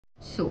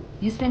So,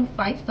 you spent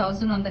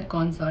 5,000 on that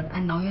concert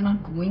and now you're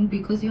not going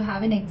because you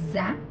have an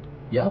exam?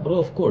 Yeah, bro,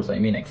 of course. I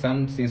mean,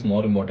 exams is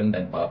more important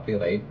than party,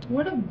 right?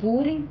 What a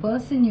boring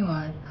person you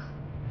are.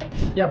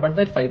 Yeah, but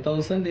that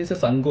 5,000 is a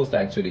sunk cost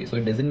actually. So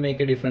it doesn't make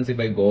a difference if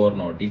I go or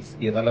not. It's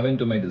irrelevant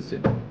to my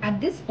decision.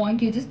 At this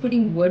point, you're just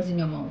putting words in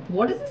your mouth.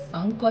 What is the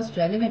sunk cost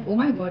relevant? Oh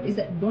my god,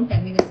 don't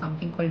tell me there's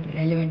something called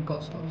relevant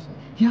cost also.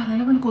 Yeah,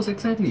 relevant cost,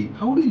 exactly.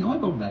 How do you know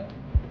about that?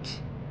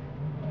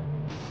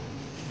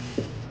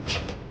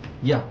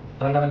 Yeah,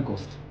 relevant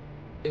cost.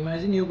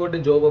 Imagine you got a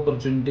job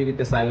opportunity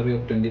with a salary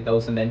of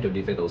 20,000 and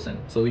 25,000.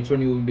 So which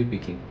one you will be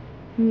picking?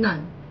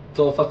 None.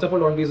 So first of all,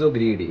 don't be so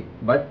greedy.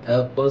 But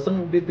a person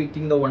would be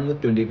picking the one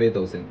with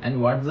 25,000.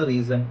 And what's the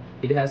reason?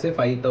 It has a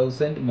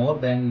 5,000 more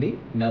than the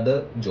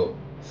another job.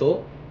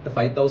 So the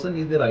 5,000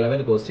 is the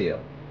relevant cost here.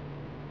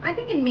 I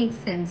think it makes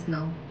sense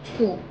now.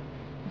 So,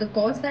 the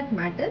costs that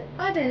matter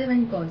are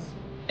relevant costs.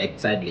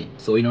 Exactly.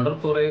 So in order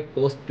for a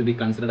cost to be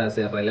considered as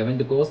a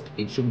relevant cost,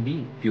 it should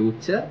be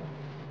future,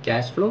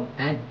 cash flow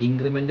and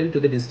incremental to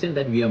the decision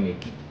that we are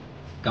making.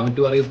 Come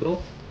to ArivuPro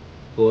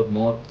for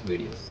more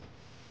videos.